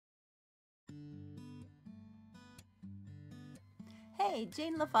Hey,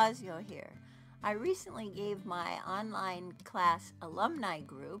 Jane LaFazio here. I recently gave my online class alumni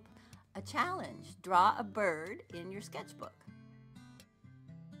group a challenge. Draw a bird in your sketchbook.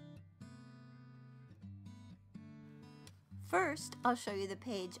 First, I'll show you the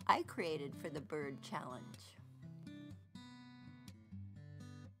page I created for the bird challenge.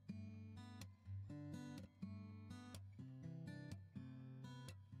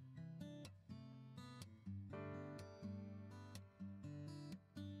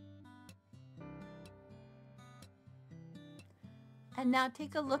 And now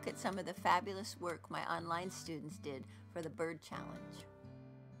take a look at some of the fabulous work my online students did for the bird challenge.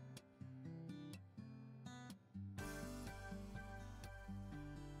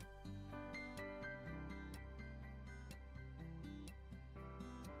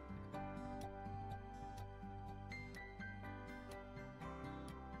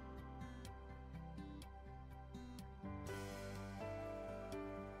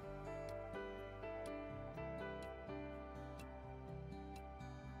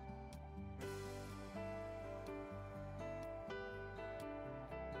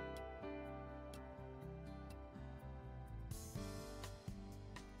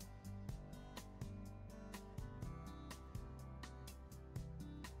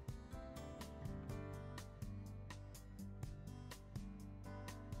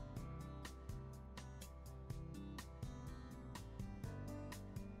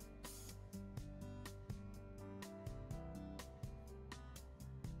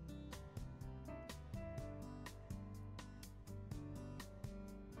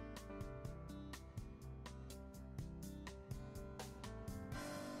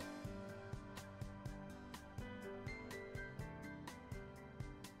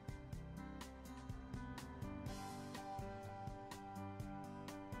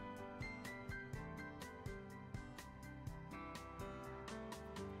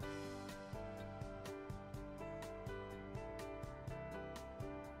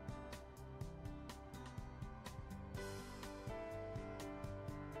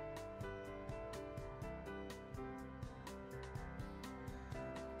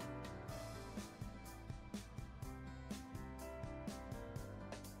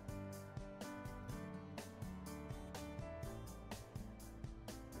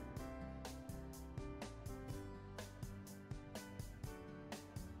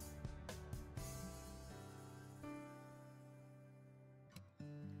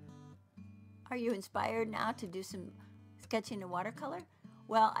 Are you inspired now to do some sketching in watercolor?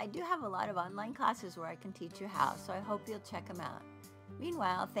 Well, I do have a lot of online classes where I can teach you how, so I hope you'll check them out.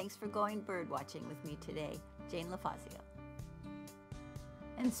 Meanwhile, thanks for going bird watching with me today, Jane LaFazio.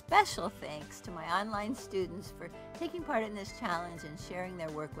 And special thanks to my online students for taking part in this challenge and sharing their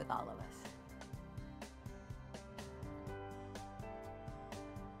work with all of us.